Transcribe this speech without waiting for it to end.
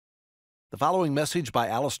The following message by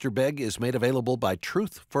Alistair Begg is made available by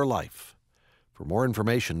Truth for Life. For more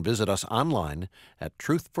information, visit us online at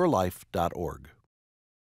truthforlife.org.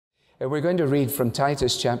 We're going to read from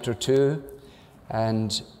Titus chapter 2,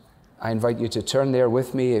 and I invite you to turn there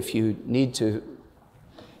with me. If you need to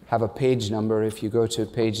have a page number, if you go to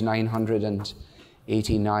page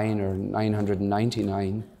 989 or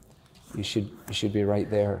 999, you should be right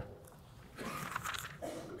there.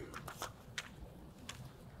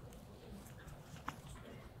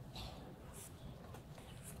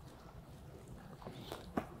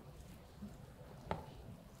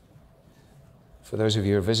 For those of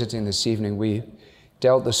you who are visiting this evening, we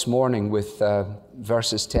dealt this morning with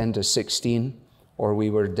verses 10 to 16, or we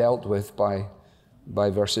were dealt with by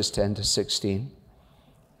verses 10 to 16.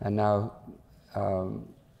 And now, well,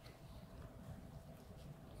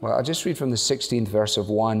 I'll just read from the 16th verse of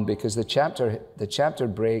 1, because the chapter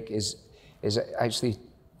break is actually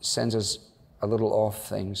sends us a little off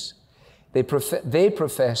things. They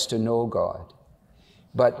profess to know God,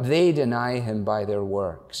 but they deny Him by their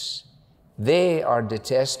works. They are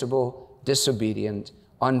detestable, disobedient,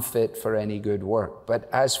 unfit for any good work. But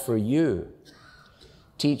as for you,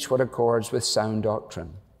 teach what accords with sound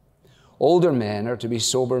doctrine. Older men are to be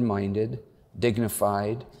sober-minded,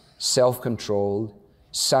 dignified, self-controlled,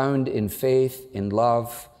 sound in faith, in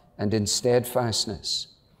love, and in steadfastness.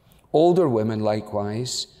 Older women,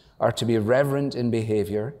 likewise, are to be reverent in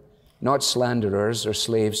behavior, not slanderers or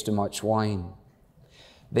slaves to much wine.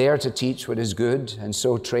 They are to teach what is good, and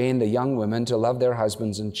so train the young women to love their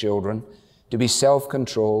husbands and children, to be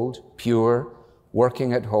self-controlled, pure,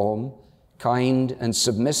 working at home, kind and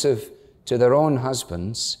submissive to their own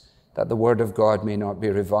husbands, that the word of God may not be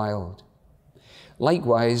reviled.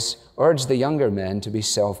 Likewise, urge the younger men to be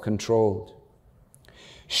self-controlled.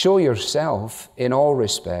 Show yourself in all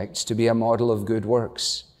respects to be a model of good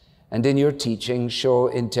works, and in your teaching show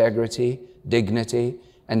integrity, dignity,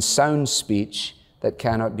 and sound speech that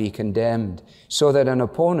cannot be condemned, so that an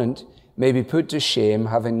opponent may be put to shame,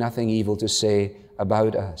 having nothing evil to say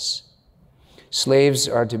about us. Slaves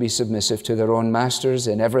are to be submissive to their own masters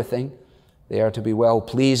in everything. They are to be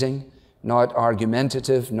well-pleasing, not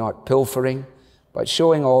argumentative, not pilfering, but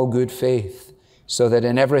showing all good faith, so that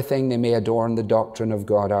in everything they may adorn the doctrine of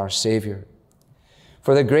God our Savior.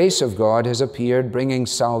 For the grace of God has appeared, bringing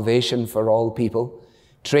salvation for all people,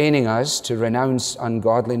 training us to renounce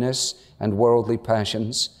ungodliness and worldly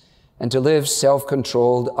passions, and to live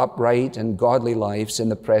self-controlled, upright, and godly lives in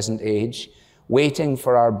the present age, waiting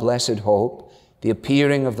for our blessed hope, the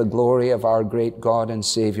appearing of the glory of our great God and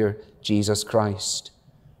Savior, Jesus Christ,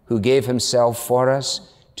 who gave Himself for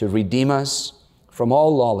us to redeem us from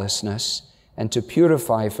all lawlessness and to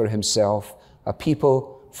purify for Himself a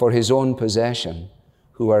people for His own possession,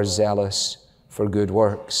 who are zealous for good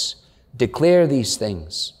works. Declare these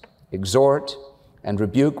things, exhort, and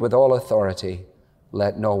rebuke with all authority.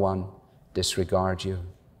 Let no one disregard you.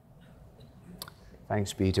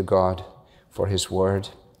 Thanks be to God for His word.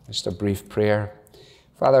 Just a brief prayer.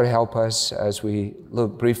 Father, help us as we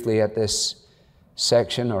look briefly at this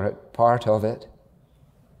section or at part of it.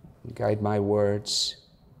 Guide my words.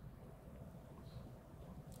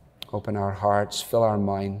 Open our hearts, fill our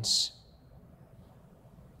minds.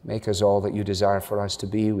 Make us all that you desire for us to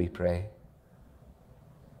be, we pray.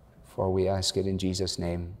 For we ask it in Jesus'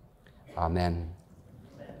 name. Amen.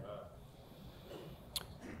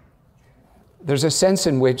 There's a sense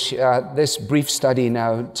in which this brief study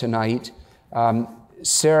now tonight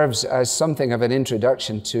serves as something of an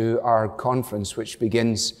introduction to our conference, which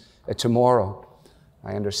begins tomorrow.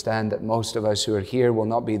 I understand that most of us who are here will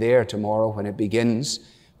not be there tomorrow when it begins,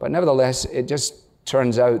 but nevertheless, it just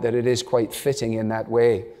turns out that it is quite fitting in that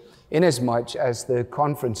way, inasmuch as the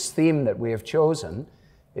conference theme that we have chosen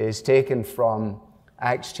is taken from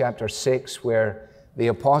Acts chapter 6, where the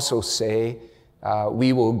apostles say,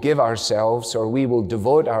 we will give ourselves, or we will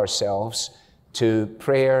devote ourselves to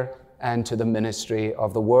prayer and to the ministry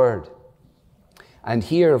of the Word. And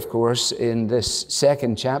here, of course, in this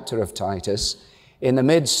second chapter of Titus, in the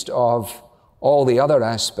midst of all the other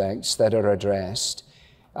aspects that are addressed,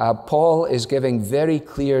 Paul is giving very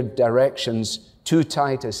clear directions to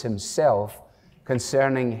Titus himself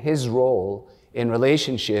concerning his role in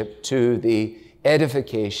relationship to the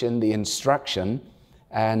edification, the instruction,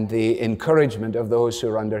 and the encouragement of those who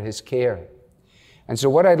are under his care. And so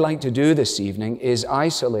what I'd like to do this evening is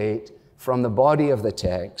isolate from the body of the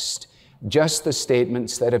text just the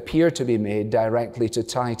statements that appear to be made directly to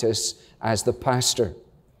Titus as the pastor.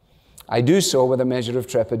 I do so with a measure of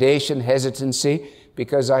trepidation, hesitancy,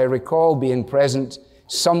 because I recall being present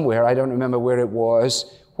somewhere, I don't remember where it was,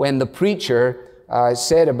 when the preacher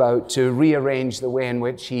set about to rearrange the way in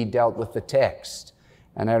which he dealt with the text.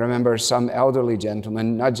 And I remember some elderly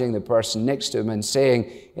gentleman nudging the person next to him and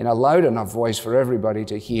saying in a loud enough voice for everybody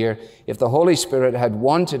to hear, if the Holy Spirit had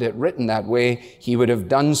wanted it written that way, he would have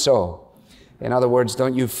done so. In other words,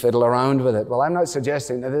 don't you fiddle around with it. Well, I'm not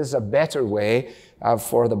suggesting that this is a better way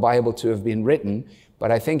for the Bible to have been written,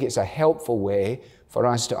 but I think it's a helpful way for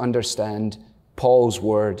us to understand Paul's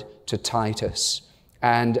word to Titus.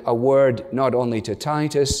 And a word not only to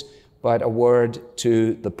Titus, but a word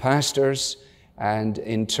to the pastors, and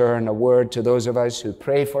in turn a word to those of us who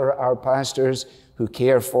pray for our pastors, who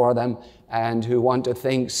care for them, and who want to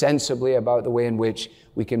think sensibly about the way in which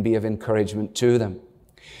we can be of encouragement to them.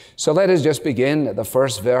 So let us just begin at the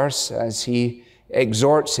first verse as he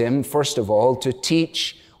exhorts him, first of all, to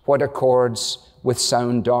teach what accords with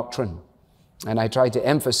sound doctrine. And I try to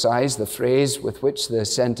emphasize the phrase with which the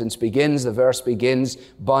sentence begins. The verse begins,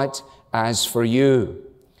 but as for you.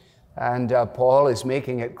 And Paul is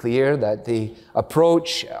making it clear that the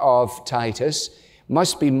approach of Titus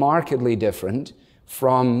must be markedly different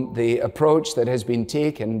from the approach that has been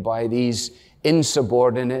taken by these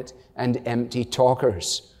insubordinate and empty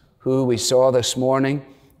talkers, who we saw this morning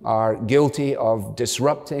are guilty of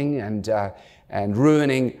disrupting and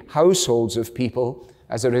ruining households of people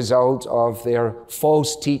as a result of their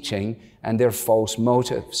false teaching and their false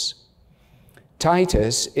motives.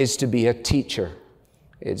 Titus is to be a teacher.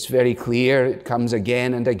 It's very clear, it comes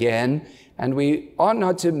again and again, and we ought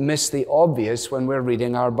not to miss the obvious when we're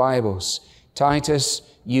reading our Bibles. Titus,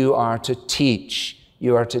 you are to teach.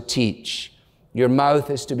 You are to teach. Your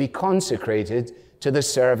mouth is to be consecrated to the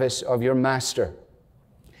service of your master.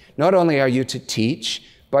 Not only are you to teach,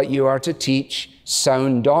 but you are to teach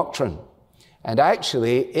sound doctrine. And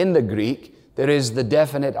actually, in the Greek, there is the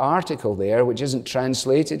definite article there, which isn't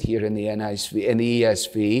translated here in the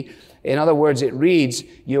ESV. In other words, it reads,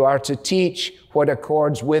 you are to teach what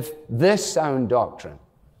accords with this sound doctrine.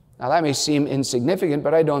 Now, that may seem insignificant,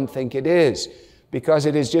 but I don't think it is, because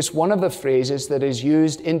it is just one of the phrases that is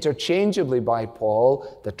used interchangeably by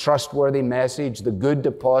Paul, the trustworthy message, the good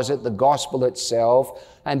deposit, the gospel itself,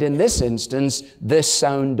 and in this instance, this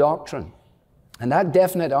sound doctrine. And that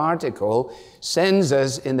definite article sends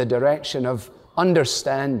us in the direction of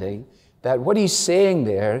understanding that what he's saying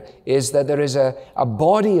there is that there is a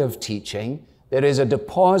body of teaching, there is a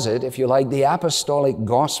deposit, if you like, the apostolic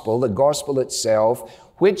gospel, the gospel itself,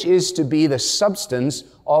 which is to be the substance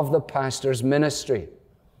of the pastor's ministry.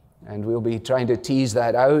 And we'll be trying to tease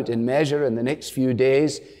that out in measure in the next few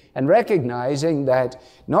days, and recognizing that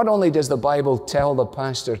not only does the Bible tell the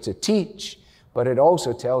pastor to teach, but it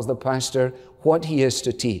also tells the pastor what he is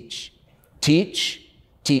to teach. Teach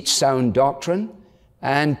sound doctrine,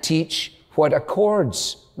 and teach what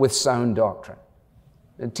accords with sound doctrine.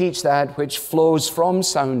 And teach that which flows from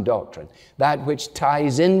sound doctrine, that which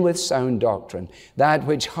ties in with sound doctrine, that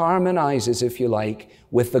which harmonizes, if you like,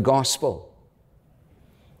 with the gospel.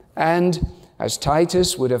 And as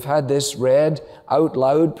Titus would have had this read out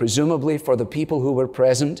loud, presumably for the people who were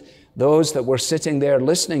present, those that were sitting there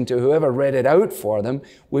listening to whoever read it out for them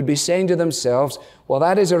would be saying to themselves, well,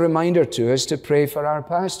 that is a reminder to us to pray for our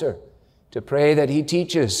pastor, to pray that he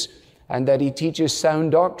teaches, and that he teaches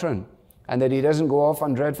sound doctrine, and that he doesn't go off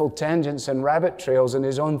on dreadful tangents and rabbit trails and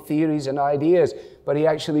his own theories and ideas, but he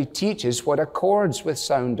actually teaches what accords with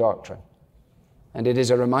sound doctrine. And it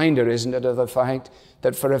is a reminder, isn't it, of the fact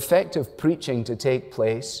that for effective preaching to take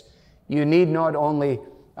place, you need not only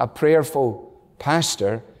a prayerful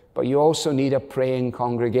pastor, but you also need a praying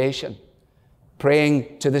congregation,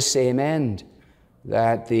 praying to the same end,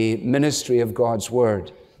 that the ministry of God's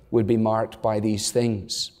Word would be marked by these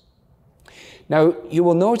things. Now, you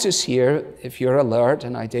will notice here, if you're alert,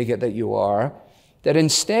 and I take it that you are, that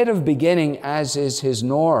instead of beginning, as is his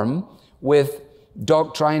norm, with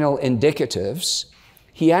doctrinal indicatives,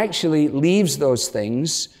 he actually leaves those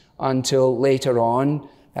things until later on,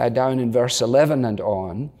 down in verse 11 and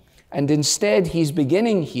on, and instead he's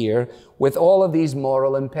beginning here with all of these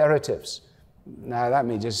moral imperatives. Now, that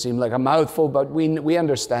may just seem like a mouthful, but we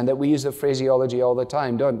understand that. We use the phraseology all the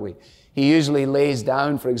time, don't we? He usually lays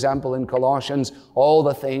down, for example, in Colossians, all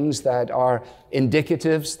the things that are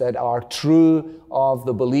indicatives, that are true of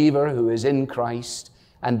the believer who is in Christ.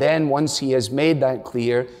 And then once he has made that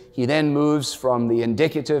clear, he then moves from the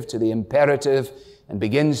indicative to the imperative and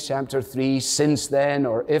begins chapter 3, since then,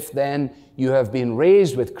 or if then, you have been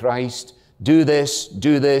raised with Christ, do this,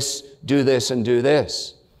 do this, do this, and do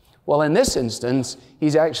this. Well, in this instance,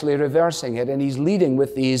 he's actually reversing it, and he's leading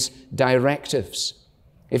with these directives.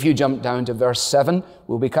 If you jump down to verse 7,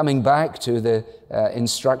 we'll be coming back to the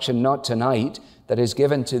instruction, not tonight, that is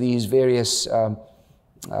given to these various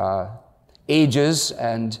ages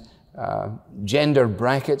and gender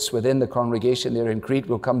brackets within the congregation there in Crete.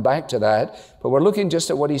 We'll come back to that. But we're looking just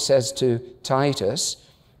at what he says to Titus.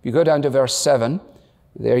 If you go down to verse 7,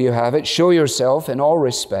 there you have it. Show yourself in all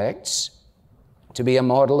respects to be a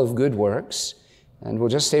model of good works. And we'll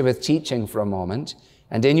just stay with teaching for a moment.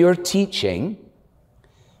 And in your teaching,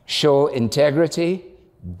 show integrity,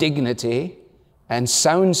 dignity, and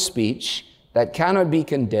sound speech that cannot be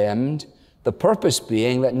condemned, the purpose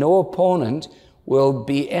being that no opponent will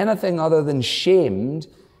be anything other than shamed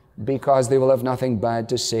because they will have nothing bad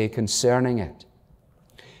to say concerning it.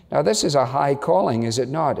 Now, this is a high calling, is it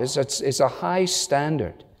not? It's a high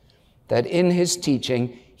standard that in his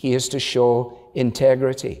teaching he is to show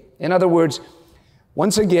integrity. In other words,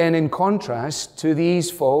 once again, in contrast to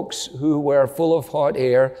these folks who were full of hot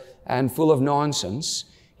air and full of nonsense,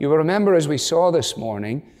 you will remember, as we saw this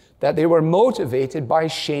morning, that they were motivated by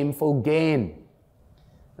shameful gain.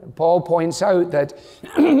 Paul points out that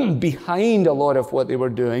behind a lot of what they were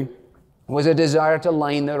doing was a desire to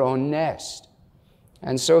line their own nest.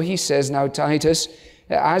 And so he says, now Titus,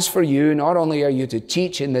 as for you, not only are you to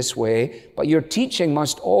teach in this way, but your teaching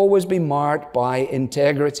must always be marked by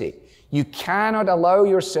integrity. You cannot allow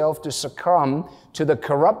yourself to succumb to the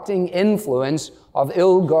corrupting influence of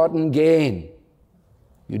ill-gotten gain.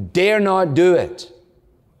 You dare not do it.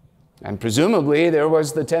 And presumably there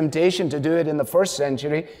was the temptation to do it in the first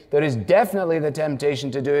century. There is definitely the temptation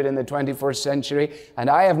to do it in the 21st century. And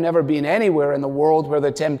I have never been anywhere in the world where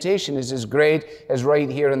the temptation is as great as right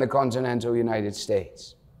here in the continental United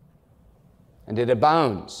States. And it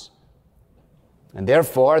abounds. And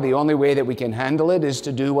therefore, the only way that we can handle it is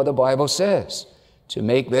to do what the Bible says, to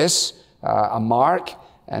make this a mark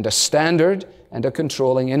and a standard and a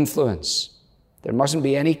controlling influence. There mustn't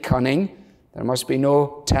be any cunning. There must be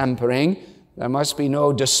no tampering. There must be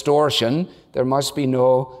no distortion. There must be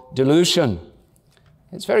no delusion.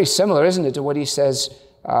 It's very similar, isn't it, to what he says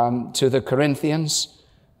to the Corinthians,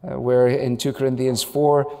 where in 2 Corinthians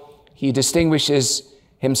 4, he distinguishes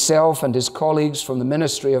himself and his colleagues from the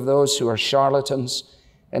ministry of those who are charlatans.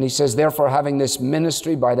 And he says, therefore, having this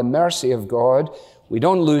ministry by the mercy of God, we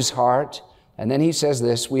don't lose heart. And then he says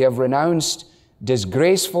this, we have renounced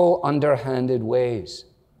disgraceful, underhanded ways.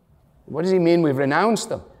 What does he mean we've renounced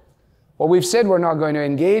them? Well, we've said we're not going to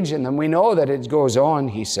engage in them. We know that it goes on,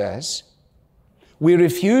 he says. We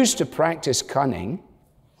refuse to practice cunning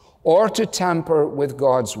or to tamper with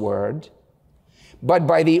God's word, but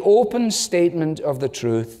by the open statement of the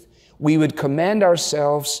truth, we would commend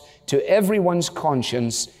ourselves to everyone's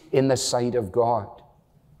conscience in the sight of God.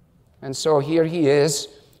 And so here he is,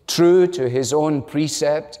 true to his own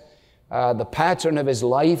precept. The pattern of his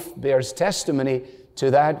life bears testimony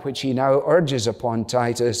to that which he now urges upon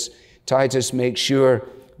Titus. Titus, make sure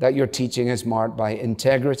that your teaching is marked by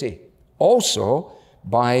integrity. Also,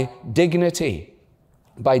 by dignity.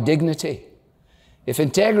 By dignity. If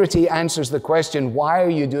integrity answers the question, why are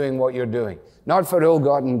you doing what you're doing? Not for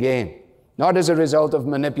ill-gotten gain, not as a result of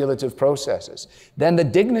manipulative processes, then the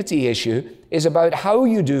dignity issue is about how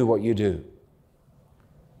you do what you do.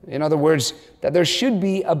 In other words, that there should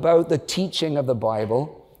be about the teaching of the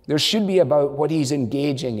Bible, there should be about what he's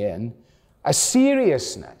engaging in, a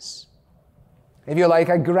seriousness, if you like,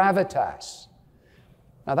 a gravitas.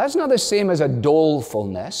 Now, that's not the same as a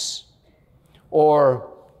dolefulness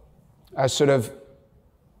or a sort of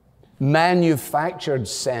manufactured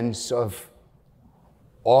sense of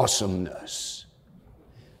awesomeness.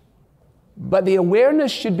 But the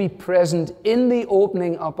awareness should be present in the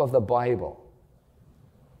opening up of the Bible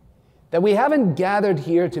that we haven't gathered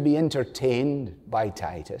here to be entertained by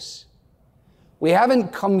Titus. We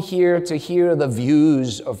haven't come here to hear the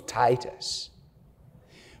views of Titus,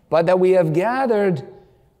 but that we have gathered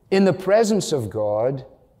in the presence of God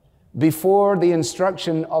before the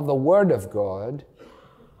instruction of the Word of God,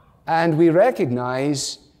 and we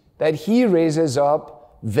recognize that he raises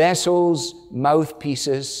up vessels,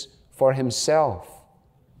 mouthpieces for himself.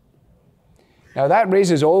 Now that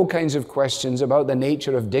raises all kinds of questions about the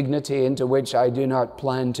nature of dignity into which I do not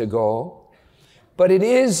plan to go. But it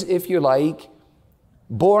is, if you like,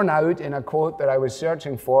 borne out in a quote that I was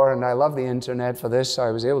searching for, and I love the internet for this, so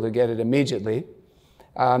I was able to get it immediately.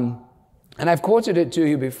 And I've quoted it to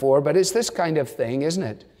you before, but it's this kind of thing, isn't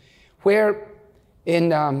it? Where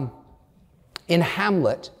in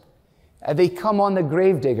Hamlet, they come on the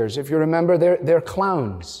gravediggers. If you remember, they're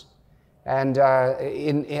clowns. And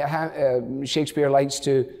Shakespeare likes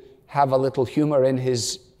to have a little humor in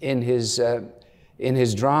his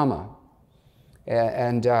drama.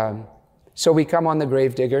 So we come on the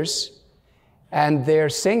gravediggers, and they're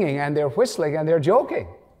singing, and they're whistling, and they're joking.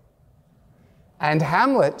 And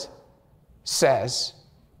Hamlet says,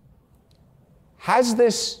 has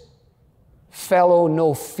this fellow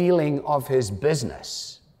no feeling of his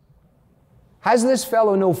business? Has this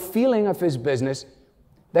fellow no feeling of his business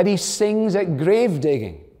that he sings at grave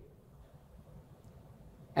digging?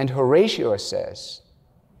 And Horatio says,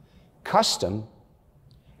 custom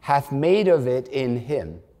hath made of it in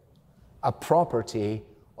him a property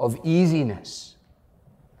of easiness.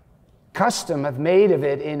 Custom hath made of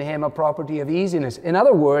it in him a property of easiness. In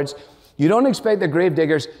other words, you don't expect the grave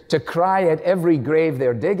diggers to cry at every grave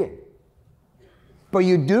they're digging. But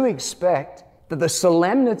you do expect that the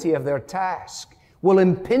solemnity of their task will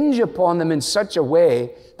impinge upon them in such a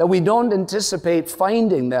way that we don't anticipate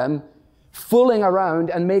finding them fooling around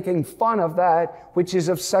and making fun of that which is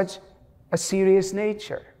of such a serious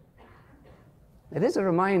nature. It is a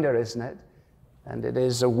reminder, isn't it? And it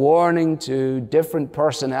is a warning to different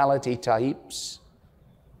personality types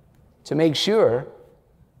to make sure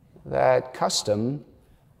that custom,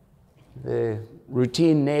 the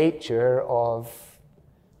routine nature of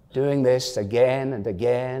doing this again and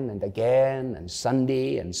again and again, and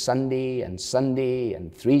Sunday and Sunday and Sunday,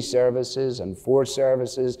 and 3 services and 4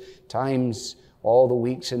 services, times all the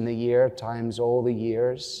weeks in the year, times all the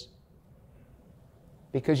years.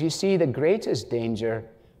 Because you see, the greatest danger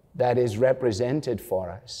that is represented for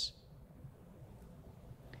us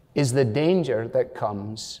is the danger that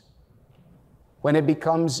comes when it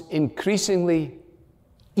becomes increasingly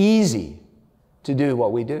easy to do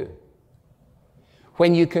what we do.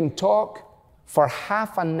 When you can talk for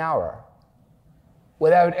half an hour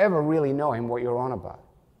without ever really knowing what you're on about,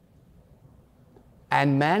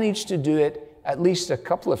 and manage to do it at least a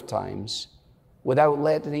couple of times without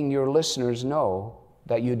letting your listeners know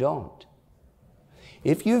that you don't.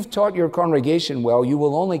 If you've taught your congregation well, you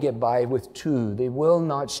will only get by with 2. They will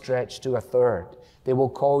not stretch to a 3rd. They will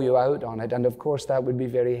call you out on it, and of course that would be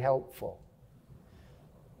very helpful.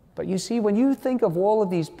 But you see, when you think of all of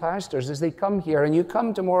these pastors as they come here, and you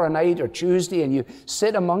come tomorrow night or Tuesday and you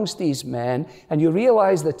sit amongst these men, and you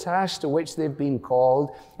realize the task to which they've been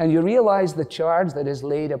called, and you realize the charge that is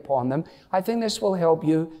laid upon them, I think this will help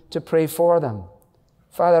you to pray for them.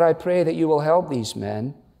 Father, I pray that you will help these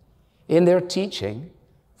men in their teaching,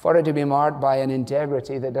 for it to be marked by an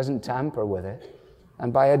integrity that doesn't tamper with it,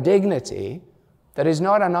 and by a dignity that is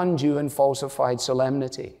not an undue and falsified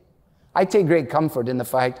solemnity. I take great comfort in the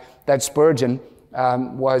fact that Spurgeon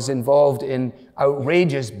was involved in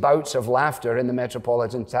outrageous bouts of laughter in the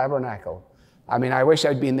Metropolitan Tabernacle. I mean, I wish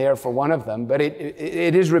I'd been there for one of them, but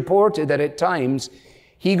it is reported that at times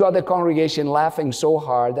he got the congregation laughing so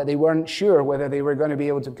hard that they weren't sure whether they were going to be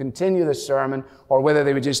able to continue the sermon or whether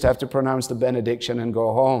they would just have to pronounce the benediction and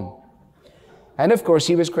go home. And of course,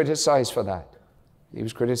 he was criticized for that. He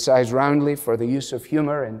was criticized roundly for the use of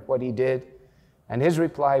humor in what he did. And his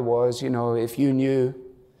reply was, you know, if you knew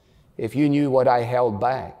what I held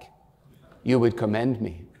back, you would commend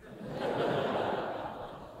me.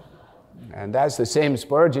 And that's the same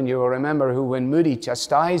Spurgeon, you will remember, who when Moody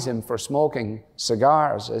chastised him for smoking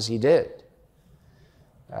cigars, as he did,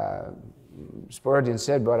 Spurgeon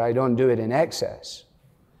said, but I don't do it in excess.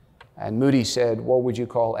 And Moody said, what would you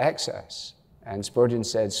call excess? And Spurgeon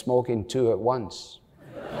said, smoking 2 at once.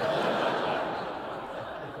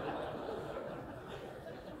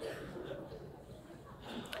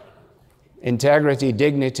 Integrity,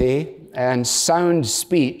 dignity, and sound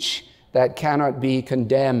speech that cannot be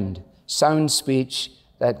condemned. Sound speech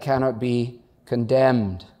that cannot be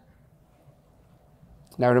condemned.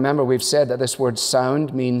 Now remember, we've said that this word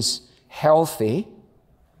sound means healthy,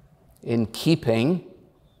 in keeping,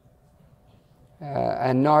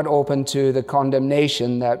 and not open to the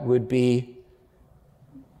condemnation that would be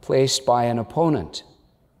placed by an opponent.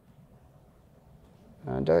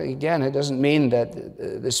 And again, it doesn't mean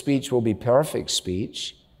that the speech will be perfect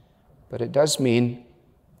speech, but it does mean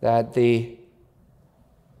that the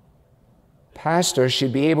pastor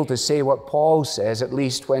should be able to say what Paul says, at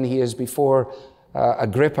least when he is before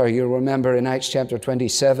Agrippa, you'll remember in Acts chapter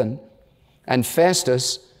 27, and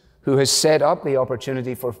Festus, who has set up the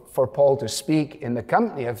opportunity for Paul to speak in the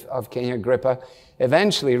company of King Agrippa,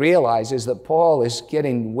 eventually realizes that Paul is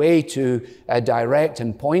getting way too direct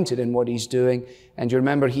and pointed in what he's doing. And you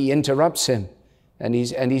remember he interrupts him. And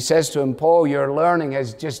he says to him, Paul, your learning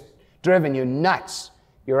has just driven you nuts.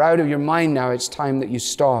 You're out of your mind now. It's time that you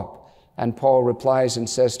stop. And Paul replies and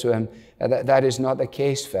says to him, that is not the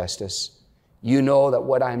case, Festus. You know that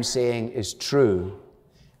what I'm saying is true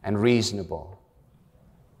and reasonable.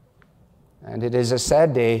 And it is a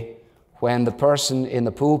sad day when the person in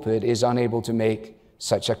the pulpit is unable to make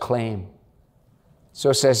such a claim.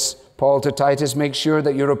 So says Paul to Titus, make sure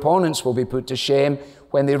that your opponents will be put to shame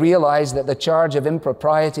when they realize that the charge of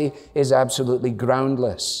impropriety is absolutely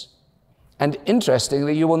groundless. And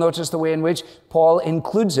interestingly, you will notice the way in which Paul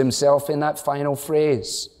includes himself in that final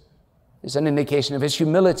phrase. It's an indication of his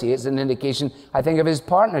humility. It's an indication, I think, of his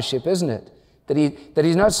partnership, isn't it? That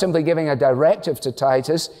he's not simply giving a directive to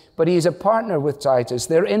Titus, but he's a partner with Titus.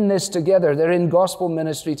 They're in this together. They're in gospel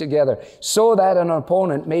ministry together, so that an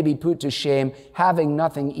opponent may be put to shame, having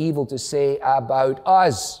nothing evil to say about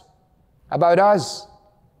us. About us.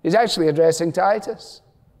 He's actually addressing Titus.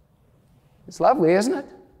 It's lovely, isn't it?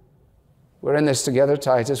 We're in this together,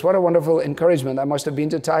 Titus. What a wonderful encouragement that must have been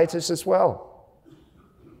to Titus as well.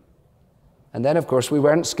 And then, of course, we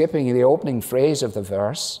weren't skipping the opening phrase of the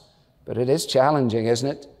verse, but it is challenging, isn't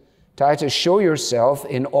it? Titus, show yourself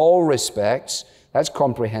in all respects, that's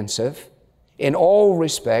comprehensive, in all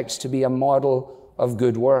respects to be a model of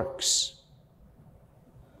good works.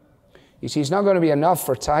 You see, it's not going to be enough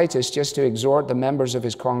for Titus just to exhort the members of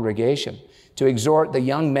his congregation, to exhort the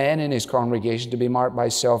young men in his congregation to be marked by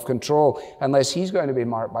self-control, unless he's going to be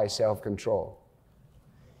marked by self-control.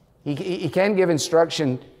 He can't give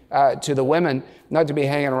instruction to the women not to be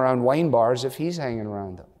hanging around wine bars if he's hanging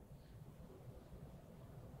around them.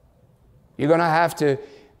 You're going to have to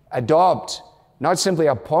adopt not simply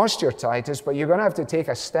a posture, Titus, but you're going to have to take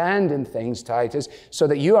a stand in things, Titus, so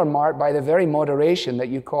that you are marked by the very moderation that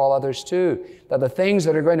you call others to. That the things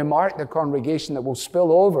that are going to mark the congregation that will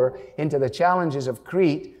spill over into the challenges of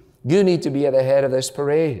Crete, you need to be at the head of this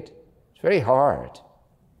parade. It's very hard.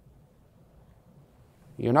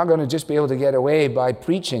 You're not going to just be able to get away by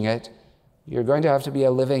preaching it. You're going to have to be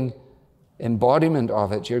a living embodiment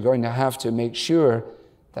of it. You're going to have to make sure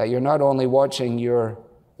that you're not only watching your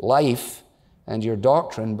life and your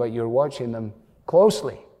doctrine, but you're watching them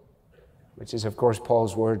closely, which is, of course,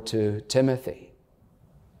 Paul's word to Timothy.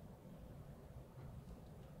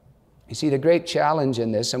 You see, the great challenge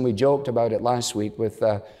in this, and we joked about it last week with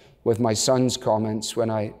my son's comments when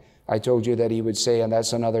I told you that he would say, and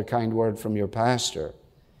that's another kind word from your pastor.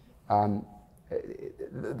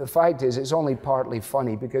 The fact is, it's only partly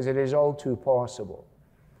funny because it is all too possible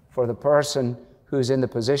for the person who's in the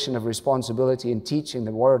position of responsibility in teaching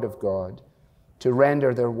the Word of God to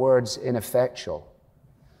render their words ineffectual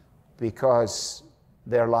because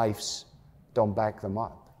their lives don't back them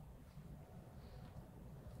up.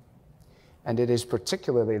 And it is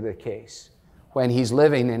particularly the case when he's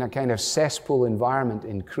living in a kind of cesspool environment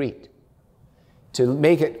in Crete, to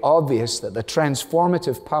make it obvious that the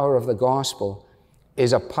transformative power of the gospel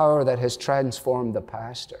is a power that has transformed the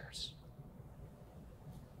pastors.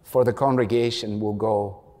 For the congregation will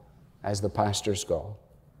go as the pastors go.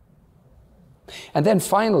 And then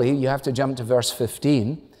finally, you have to jump to verse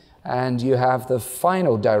 15, and you have the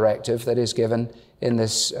final directive that is given in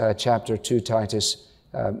this chapter to Titus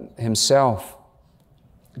himself.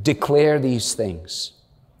 Declare these things.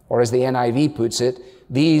 Or as the NIV puts it,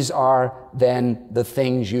 these are then the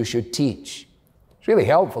things you should teach. It's really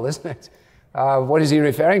helpful, isn't it? What is he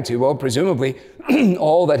referring to? Well, presumably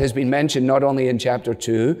all that has been mentioned not only in chapter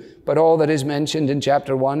 2, but all that is mentioned in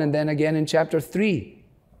chapter 1 and then again in chapter 3.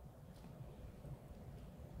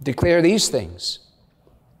 Declare these things.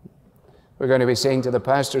 We're going to be saying to the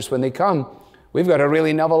pastors when they come, we've got a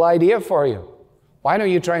really novel idea for you. Why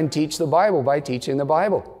don't you try and teach the Bible by teaching the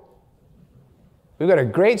Bible? We've got a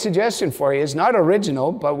great suggestion for you. It's not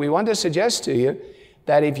original, but we want to suggest to you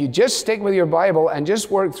that if you just stick with your Bible and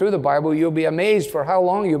just work through the Bible, you'll be amazed for how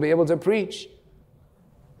long you'll be able to preach.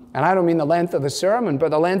 And I don't mean the length of the sermon, but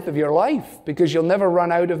the length of your life, because you'll never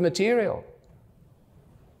run out of material.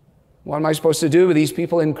 What am I supposed to do with these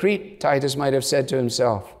people in Crete? Titus might have said to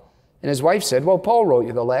himself. And his wife said, well, Paul wrote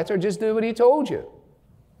you the letter. Just do what he told you.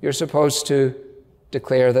 You're supposed to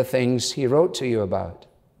declare the things he wrote to you about.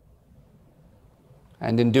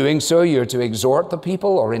 And in doing so, you're to exhort the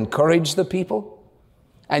people or encourage the people.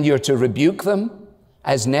 And you're to rebuke them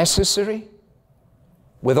as necessary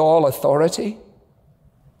with all authority.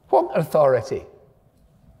 What authority?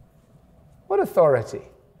 What authority?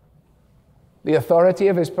 The authority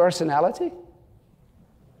of his personality?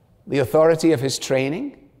 The authority of his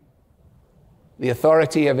training? The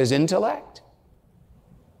authority of his intellect?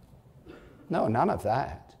 No, none of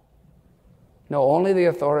that. No, only the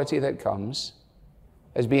authority that comes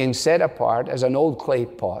as being set apart as an old clay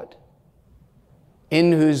pot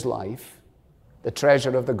in whose life the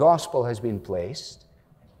treasure of the gospel has been placed,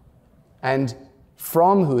 and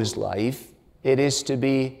from whose life it is to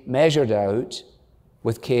be measured out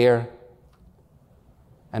with care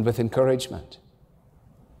and with encouragement.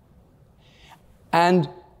 And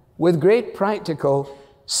with great practical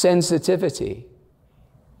sensitivity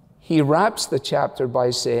he wraps the chapter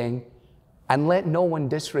by saying, and let no one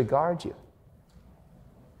disregard you.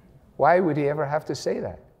 Why would he ever have to say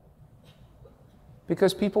that?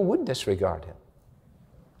 Because people would disregard him.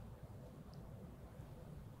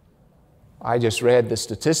 I just read the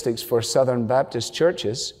statistics for Southern Baptist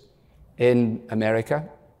churches in America.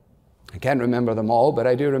 I can't remember them all, but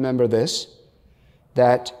I do remember this,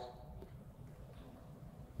 that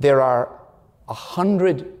there are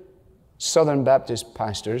 100 Southern Baptist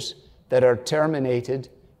pastors that are terminated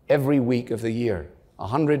every week of the year.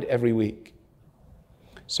 100 every week.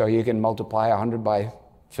 So you can multiply 100 by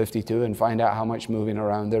 52 and find out how much moving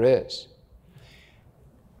around there is.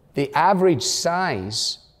 The average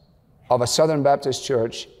size of a Southern Baptist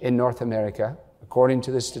church in North America, according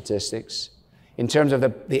to the statistics, in terms of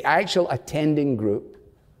the actual attending group,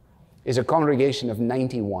 is a congregation of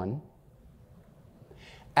 91.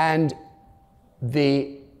 And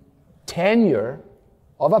the tenure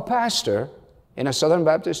of a pastor in a Southern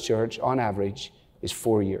Baptist church, on average, is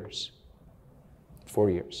 4 years. 4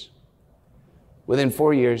 years. Within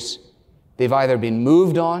 4 years, they've either been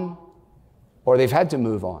moved on or they've had to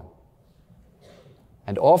move on.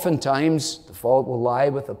 And oftentimes, the fault will lie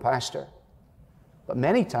with the pastor, but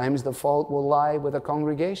many times the fault will lie with a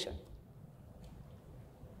congregation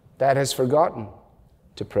that has forgotten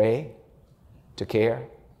to pray, to care,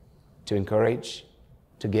 to encourage,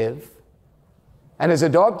 to give, and has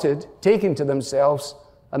adopted, taken to themselves,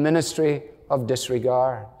 a ministry of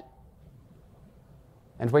disregard.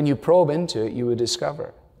 And when you probe into it, you will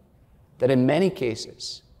discover that in many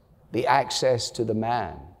cases, the access to the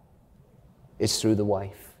man is through the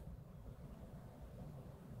wife.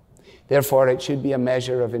 Therefore, it should be a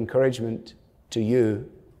measure of encouragement to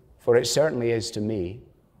you, for it certainly is to me,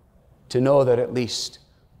 to know that at least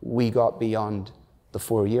we got beyond the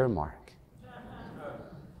 4-year mark.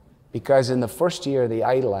 Because in the first year, they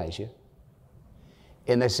idolize you.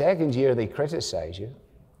 In the second year, they criticize you.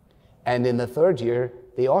 And in the third year,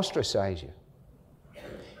 they ostracize you.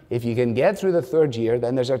 If you can get through the third year,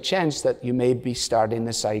 then there's a chance that you may be starting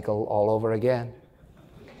the cycle all over again.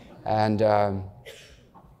 And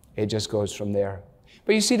it just goes from there.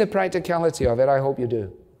 But you see the practicality of it. I hope you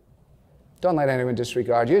do. Don't let anyone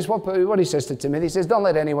disregard you. It's what he says to Timothy. He says, don't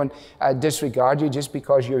let anyone disregard you just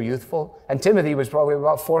because you're youthful. And Timothy was probably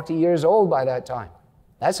about 40 years old by that time.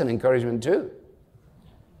 That's an encouragement too.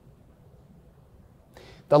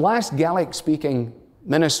 The last Gaelic-speaking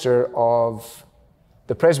minister of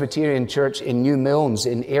the Presbyterian Church in New Milnes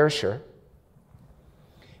in Ayrshire,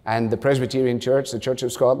 and the Presbyterian Church, the Church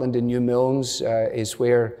of Scotland in New Milnes, is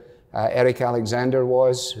where Eric Alexander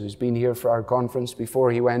was, who's been here for our conference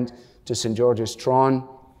before he went to St. George's Tron.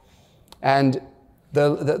 And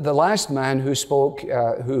the last man who spoke,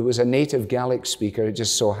 who was a native Gaelic speaker, it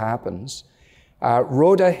just so happens,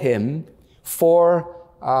 wrote a hymn for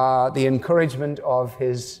the encouragement of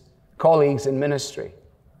his colleagues in ministry.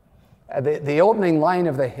 The opening line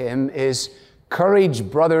of the hymn is, "Courage,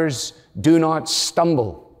 brothers, do not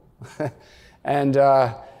stumble." And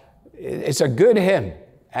it's a good hymn.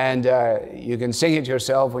 And you can sing it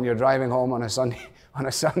yourself when you're driving home on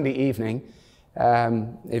a Sunday evening,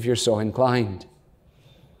 if you're so inclined.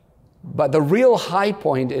 But the real high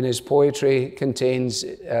point in his poetry contains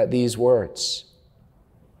these words.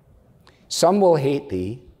 Some will hate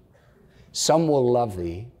thee, some will love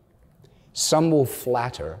thee, some will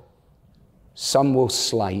flatter, some will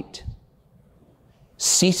slight.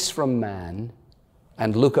 Cease from man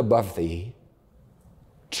and look above thee.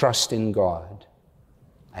 Trust in God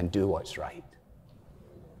and do what's right.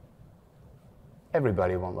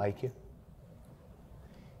 Everybody won't like you.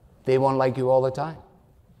 They won't like you all the time.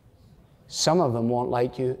 Some of them won't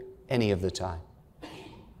like you any of the time.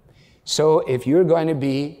 So if you're going to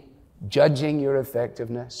be judging your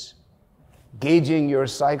effectiveness, gauging your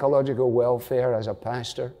psychological welfare as a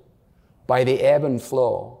pastor by the ebb and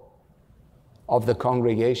flow of the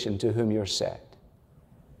congregation to whom you're set,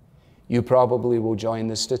 you probably will join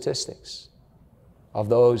the statistics of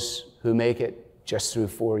those who make it just through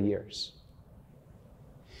 4 years.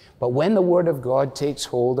 But when the Word of God takes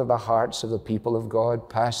hold of the hearts of the people of God,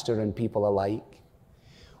 pastor and people alike,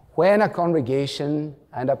 when a congregation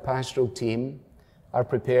and a pastoral team are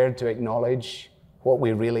prepared to acknowledge what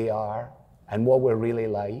we really are and what we're really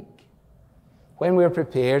like, when we're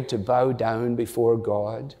prepared to bow down before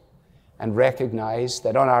God and recognize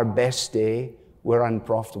that on our best day we're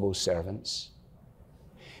unprofitable servants,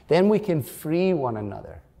 then we can free one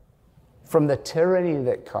another from the tyranny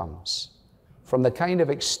that comes from the kind of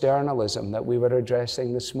externalism that we were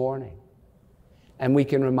addressing this morning. And we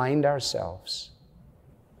can remind ourselves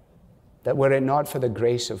that were it not for the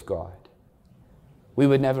grace of God, we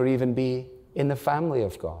would never even be in the family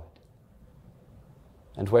of God.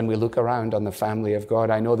 And when we look around on the family of God,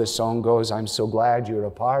 I know the song goes, I'm so glad you're a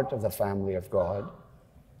part of the family of God.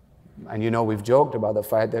 And you know, we've joked about the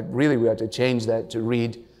fact that really we ought to change that to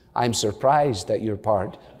read, I'm surprised that you're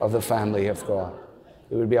part of the family of God.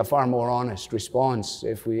 It would be a far more honest response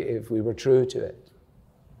if we were true to it.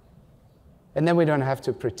 And then we don't have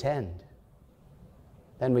to pretend.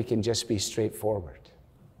 Then we can just be straightforward.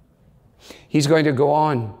 He's going to go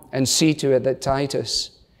on and see to it that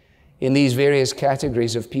Titus, in these various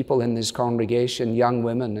categories of people in this congregation, young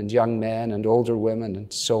women and young men and older women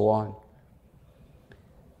and so on,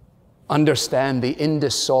 understand the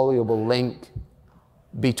indissoluble link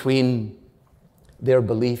between their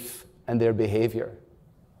belief and their behavior.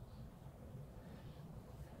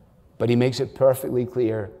 But he makes it perfectly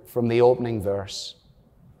clear from the opening verse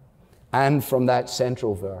and from that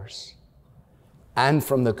central verse and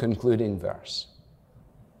from the concluding verse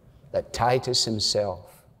that Titus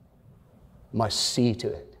himself must see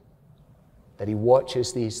to it that he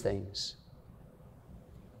watches these things.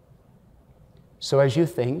 So as you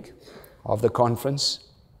think of the conference,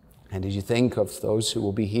 and as you think of those who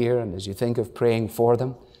will be here, and as you think of praying for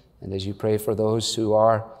them, and as you pray for those who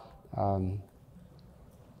are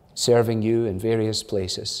serving you in various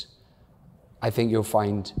places, I think you'll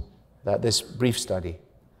find that this brief study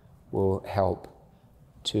will help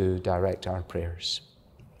to direct our prayers.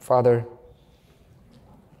 Father,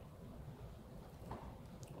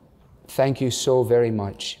 thank you so very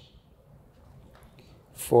much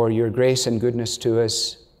for your grace and goodness to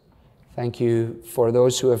us. Thank you for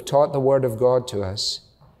those who have taught the Word of God to us.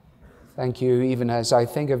 Thank you even as I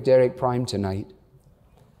think of Derek Prime tonight.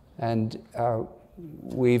 And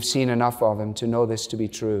we've seen enough of him to know this to be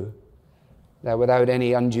true, that without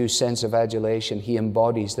any undue sense of adulation, he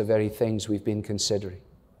embodies the very things we've been considering.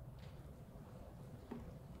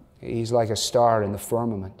 He's like a star in the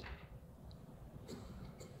firmament.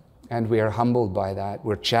 And we are humbled by that,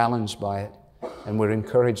 we're challenged by it, and we're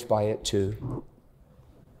encouraged by it too.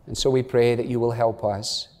 And so we pray that you will help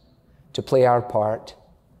us to play our part,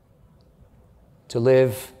 to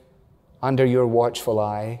live under your watchful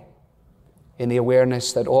eye, in the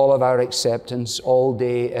awareness that all of our acceptance, all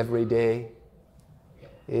day, every day,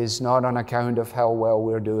 is not on account of how well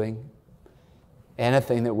we're doing,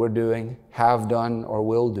 anything that we're doing, have done, or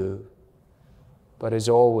will do, but is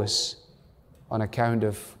always on account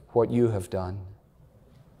of what you have done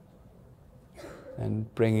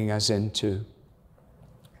and bringing us into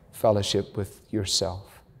fellowship with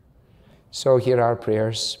yourself. So hear our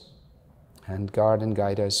prayers and guard and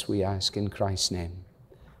guide us, we ask in Christ's name.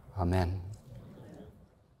 Amen.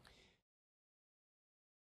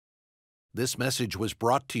 This message was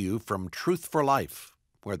brought to you from Truth for Life,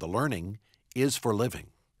 where the learning is for living.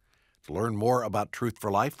 To learn more about Truth for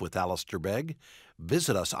Life with Alistair Begg,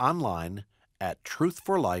 visit us online at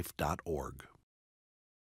truthforlife.org.